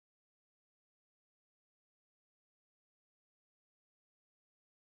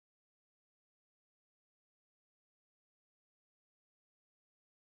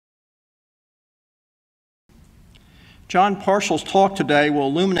Jon Parshall's talk today will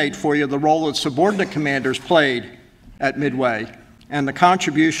illuminate for you the role that subordinate commanders played at Midway and the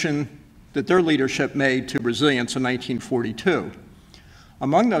contribution that their leadership made to resilience in 1942.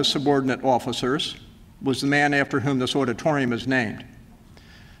 Among those subordinate officers was the man after whom this auditorium is named.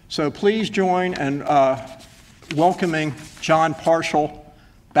 So please join in welcoming Jon Parshall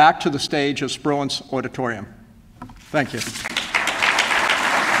back to the stage of Spruance Auditorium. Thank you.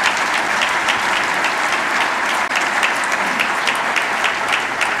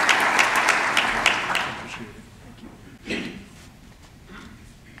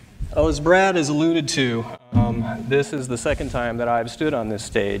 Well, as Brad has alluded to, this is the second time that I've stood on this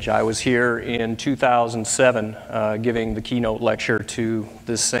stage. I was here in 2007 giving the keynote lecture to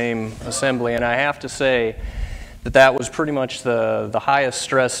this same assembly, and I have to say that that was pretty much the highest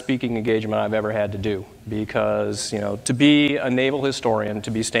stress speaking engagement I've ever had to do, because, you know, to be a naval historian, to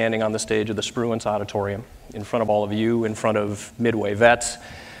be standing on the stage of the Spruance Auditorium in front of all of you, in front of Midway vets,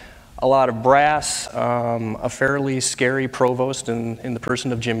 a lot of brass, a fairly scary provost in the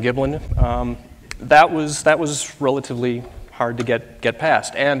person of Jim Giblin. That was relatively hard to get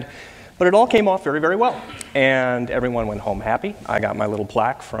past. But it all came off very, very well. And everyone went home happy. I got my little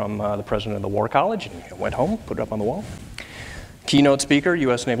plaque from the president of the War College and went home, put it up on the wall. Keynote speaker,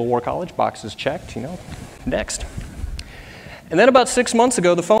 U.S. Naval War College, boxes checked, you know, next. And then about 6 months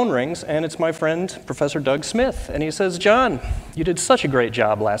ago, the phone rings, and it's my friend, Professor Doug Smith. And he says, "John, you did such a great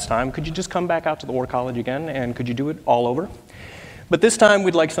job last time. Could you just come back out to the War College again, and could you do it all over? But this time,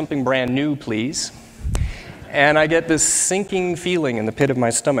 we'd like something brand new, please." And I get this sinking feeling in the pit of my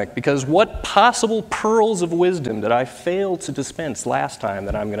stomach, because what possible pearls of wisdom did I fail to dispense last time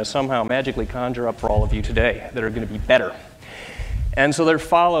that I'm going to somehow magically conjure up for all of you today that are going to be better? And so there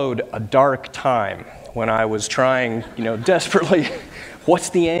followed a dark time when I was trying, you know, desperately, what's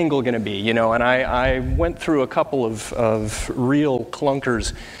the angle going to be, you know? And I went through a couple of real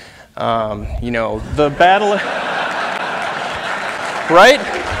clunkers, you know, the battle, right?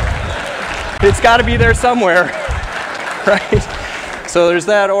 It's got to be there somewhere, right? So there's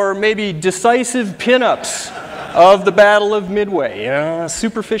that, or maybe decisive pinups of the Battle of Midway,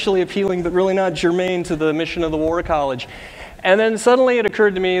 superficially appealing but really not germane to the mission of the War College. And then suddenly it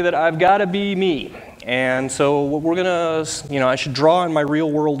occurred to me that I've got to be me. And so we're going to, you know, I should draw on my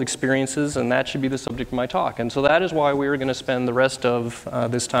real world experiences, and that should be the subject of my talk. And so that is why we are going to spend the rest of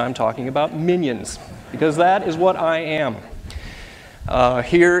this time talking about minions, because that is what I am.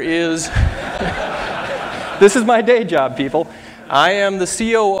 Here is, this is my day job, people. I am the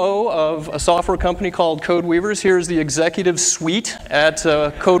COO of a software company called CodeWeavers. Here's the executive suite at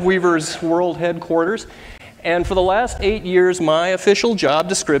CodeWeavers World Headquarters. And for the last 8 years, my official job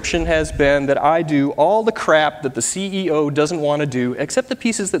description has been that I do all the crap that the CEO doesn't want to do, except the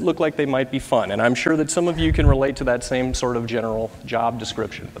pieces that look like they might be fun. And I'm sure that some of you can relate to that same sort of general job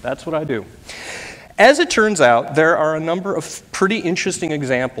description, but that's what I do. As it turns out, there are a number of pretty interesting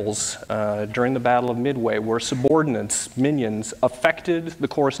examples during the Battle of Midway where subordinates, minions, affected the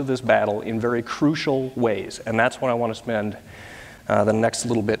course of this battle in very crucial ways. And that's what I want to spend the next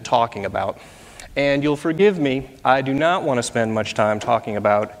little bit talking about. And you'll forgive me, I do not want to spend much time talking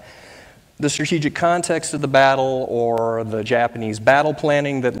about the strategic context of the battle or the Japanese battle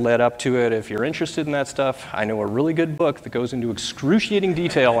planning that led up to it. If you're interested in that stuff, I know a really good book that goes into excruciating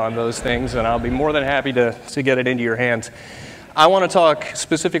detail on those things, and I'll be more than happy to get it into your hands. I want to talk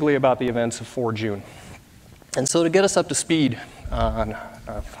specifically about the events of 4 June. And so to get us up to speed on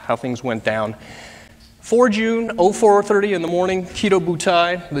how things went down, 4 June, 04:30 in the morning, Kido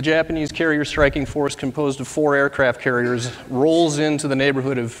Butai, the Japanese carrier striking force composed of 4 aircraft carriers, rolls into the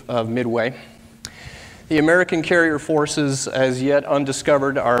neighborhood of Midway. The American carrier forces, as yet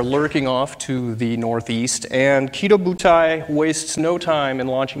undiscovered, are lurking off to the northeast, and Kido Butai wastes no time in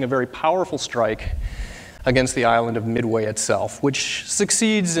launching a very powerful strike against the island of Midway itself, which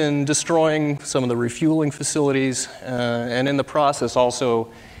succeeds in destroying some of the refueling facilities, and in the process also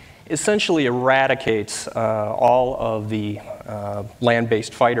essentially eradicates all of the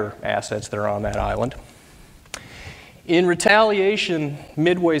land-based fighter assets that are on that island. In retaliation,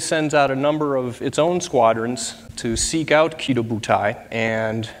 Midway sends out a number of its own squadrons to seek out Kido Butai,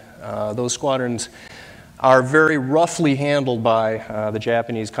 and those squadrons are very roughly handled by the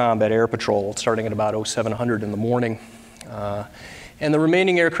Japanese Combat Air Patrol, starting at about 0700 in the morning. And the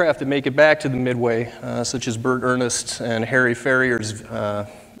remaining aircraft that make it back to the Midway, such as Bert Ernest and Harry Ferrier's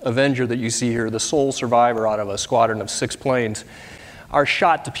Avenger that you see here, the sole survivor out of a squadron of 6 planes, are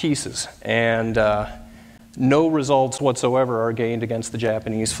shot to pieces, and no results whatsoever are gained against the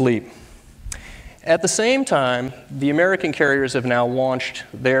Japanese fleet. At the same time, the American carriers have now launched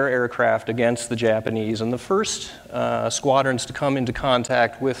their aircraft against the Japanese, and the first squadrons to come into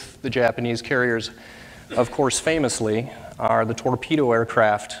contact with the Japanese carriers, of course, famously, are the torpedo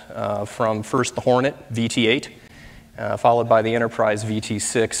aircraft from first the Hornet, VT-8, followed by the Enterprise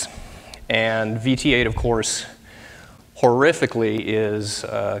VT-6. And VT-8, of course, horrifically is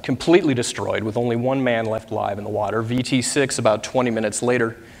completely destroyed with only one man left alive in the water. VT-6, about 20 minutes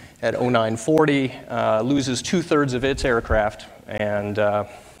later, at 0940, loses 2/3 of its aircraft, and the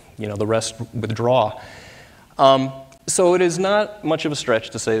rest withdraw. So it is not much of a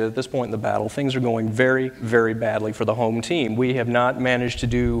stretch to say that at this point in the battle, things are going very, very badly for the home team. We have not managed to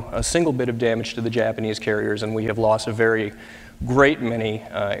do a single bit of damage to the Japanese carriers, and we have lost a very great many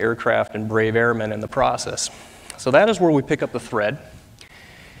aircraft and brave airmen in the process. So that is where we pick up the thread,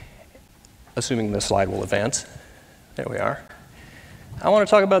 assuming this slide will advance. There we are. I want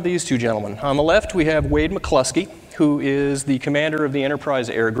to talk about these two gentlemen. On the left, we have Wade McCluskey, who is the commander of the Enterprise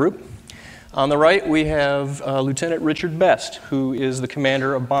Air Group. On the right, we have Lieutenant Richard Best, who is the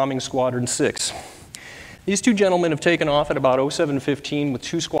commander of Bombing Squadron 6. These two gentlemen have taken off at about 07:15 with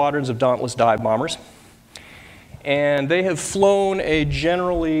 2 squadrons of Dauntless dive bombers. And they have flown a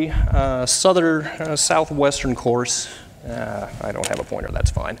generally southwestern course. I don't have a pointer, that's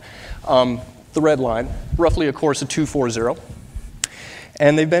fine. The red line, roughly a course of 240.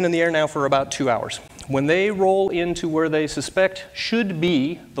 And they've been in the air now for about 2 hours. When they roll into where they suspect should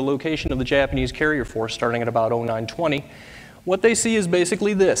be the location of the Japanese carrier force, starting at about 0920, what they see is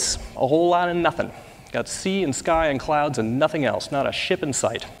basically this: a whole lot of nothing. Got sea and sky and clouds and nothing else, not a ship in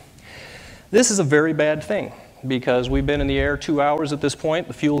sight. This is a very bad thing, because we've been in the air 2 hours at this point.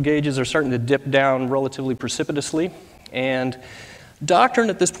 The fuel gauges are starting to dip down relatively precipitously, and doctrine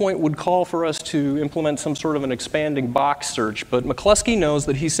at this point would call for us to implement some sort of an expanding box search, but McCluskey knows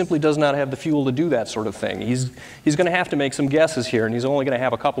that he simply does not have the fuel to do that sort of thing. He's going to have to make some guesses here, and he's only going to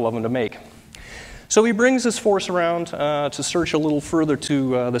have a couple of them to make. So he brings his force around to search a little further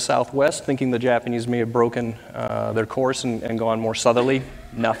to the southwest, thinking the Japanese may have broken their course and gone more southerly.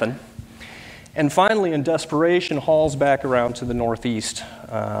 Nothing. And finally, in desperation, hauls back around to the northeast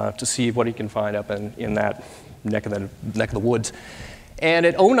to see what he can find up in that neck of the woods. And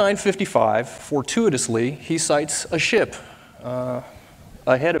at 0955, fortuitously, he sights a ship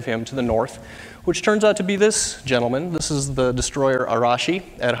ahead of him to the north, which turns out to be this gentleman. This is the destroyer Arashi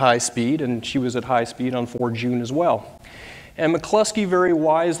at high speed, and she was at high speed on 4 June as well. And McCluskey very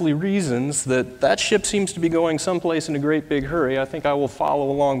wisely reasons that that ship seems to be going someplace in a great big hurry. I think I will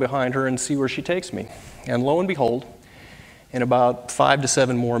follow along behind her and see where she takes me. And lo and behold, in about 5 to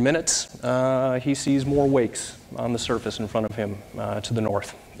 7 more minutes, he sees more wakes on the surface in front of him to the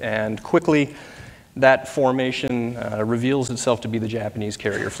north. And quickly, that formation reveals itself to be the Japanese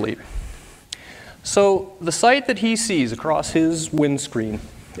carrier fleet. So the sight that he sees across his windscreen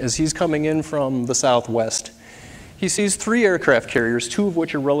as he's coming in from the southwest, he sees 3 aircraft carriers, 2 of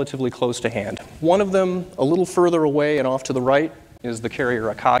which are relatively close to hand. One of them, a little further away and off to the right, is the carrier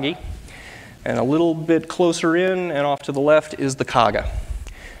Akagi. And a little bit closer in and off to the left is the Kaga.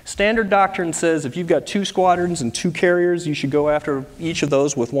 Standard doctrine says if you've got 2 squadrons and 2 carriers, you should go after each of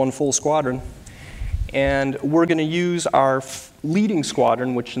those with 1 full squadron. And we're going to use our leading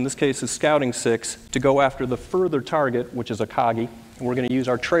squadron, which in this case is Scouting 6, to go after the further target, which is Akagi. And we're going to use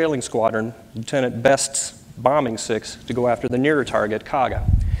our trailing squadron, Lieutenant Best's Bombing 6, to go after the nearer target, Kaga.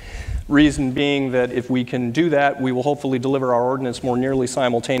 Reason being that if we can do that, we will hopefully deliver our ordnance more nearly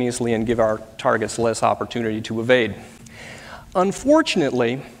simultaneously and give our targets less opportunity to evade.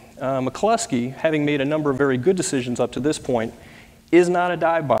 Unfortunately, McCluskey, having made a number of very good decisions up to this point, is not a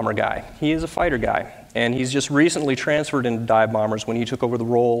dive bomber guy. He is a fighter guy, and he's just recently transferred into dive bombers when he took over the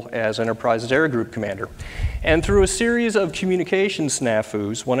role as Enterprise's Air Group Commander. And through a series of communication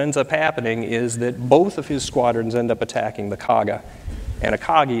snafus, what ends up happening is that both of his squadrons end up attacking the Kaga, and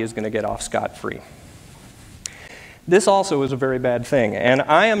Akagi is going to get off scot-free. This also is a very bad thing, and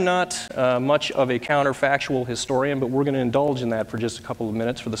I am not much of a counterfactual historian, but we're going to indulge in that for just a couple of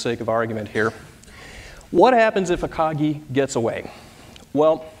minutes for the sake of argument here. What happens if Akagi gets away?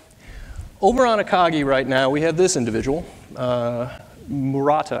 Well, over on Akagi right now, we have this individual,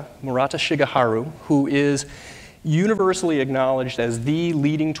 Murata Shigeharu, who is universally acknowledged as the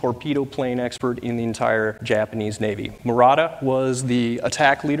leading torpedo plane expert in the entire Japanese Navy. Murata was the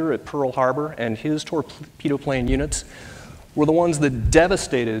attack leader at Pearl Harbor, and his torpedo plane units were the ones that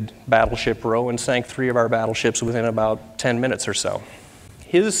devastated Battleship Row and sank 3 of our battleships within about 10 minutes or so.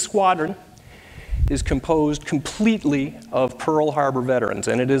 His squadron is composed completely of Pearl Harbor veterans,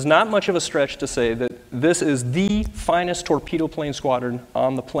 and it is not much of a stretch to say that this is the finest torpedo plane squadron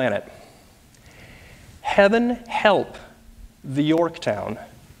on the planet. Heaven help the Yorktown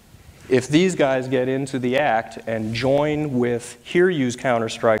if these guys get into the act and join with Hear You's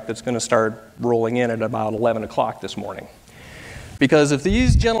counterstrike that's going to start rolling in at about 11 o'clock this morning. Because if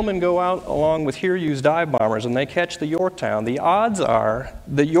these gentlemen go out along with Hear You's dive bombers and they catch the Yorktown, the odds are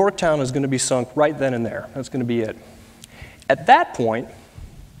that Yorktown is going to be sunk right then and there. That's going to be it. At that point,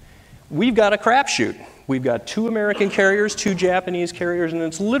 we've got a crapshoot. We've got 2 American carriers, 2 Japanese carriers, and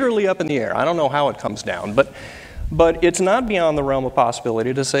it's literally up in the air. I don't know how it comes down, but it's not beyond the realm of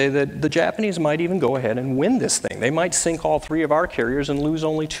possibility to say that the Japanese might even go ahead and win this thing. They might sink all 3 of our carriers and lose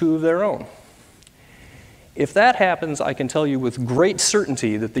only 2 of their own. If that happens, I can tell you with great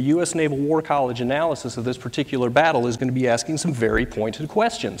certainty that the U.S. Naval War College analysis of this particular battle is going to be asking some very pointed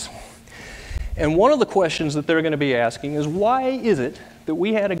questions. And one of the questions that they're going to be asking is, why is it that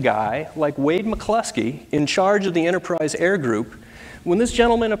we had a guy like Wade McCluskey in charge of the Enterprise Air Group when this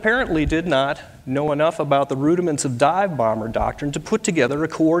gentleman apparently did not know enough about the rudiments of dive bomber doctrine to put together a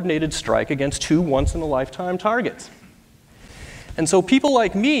coordinated strike against 2 once-in-a-lifetime targets? And so people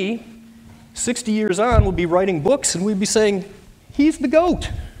like me, 60 years on, will be writing books and we'd be saying, he's the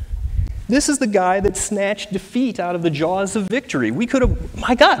GOAT. This is the guy that snatched defeat out of the jaws of victory. We could have,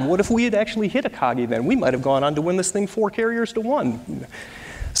 my God, what if we had actually hit Akagi then? We might have gone on to win this thing 4 carriers to 1.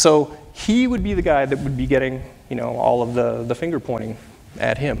 So he would be the guy that would be getting, all of the finger pointing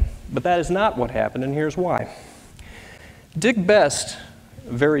at him. But that is not what happened, and here's why. Dick Best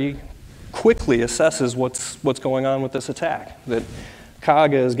very quickly assesses what's going on with this attack, that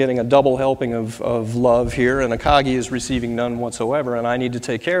Kaga is getting a double helping of love here, and Akagi is receiving none whatsoever, and I need to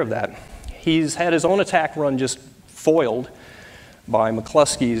take care of that. He's had his own attack run just foiled by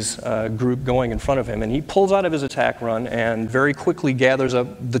McCluskey's group going in front of him, and he pulls out of his attack run and very quickly gathers up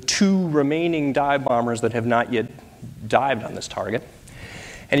the 2 remaining dive bombers that have not yet dived on this target,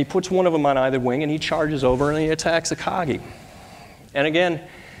 and he puts one of them on either wing, and he charges over and he attacks Akagi. And again,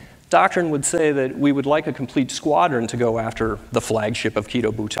 doctrine would say that we would like a complete squadron to go after the flagship of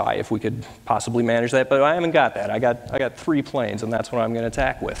Kido Butai if we could possibly manage that, but I haven't got that. I got 3 planes, and that's what I'm going to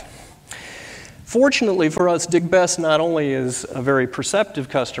attack with. Fortunately for us, Dick Best not only is a very perceptive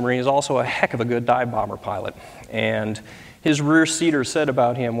customer, he's also a heck of a good dive bomber pilot. And his rear seater said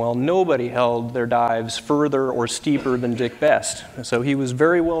about him, well, nobody held their dives further or steeper than Dick Best. So he was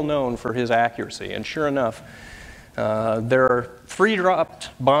very well known for his accuracy, and sure enough, there are 3 dropped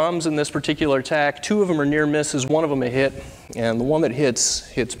bombs in this particular attack. 2 of them are near misses, 1 of them a hit, and the one that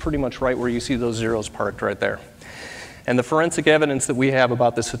hits pretty much right where you see those zeros parked right there. And the forensic evidence that we have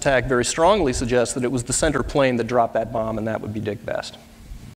about this attack very strongly suggests that it was the center plane that dropped that bomb, and that would be Dick Best.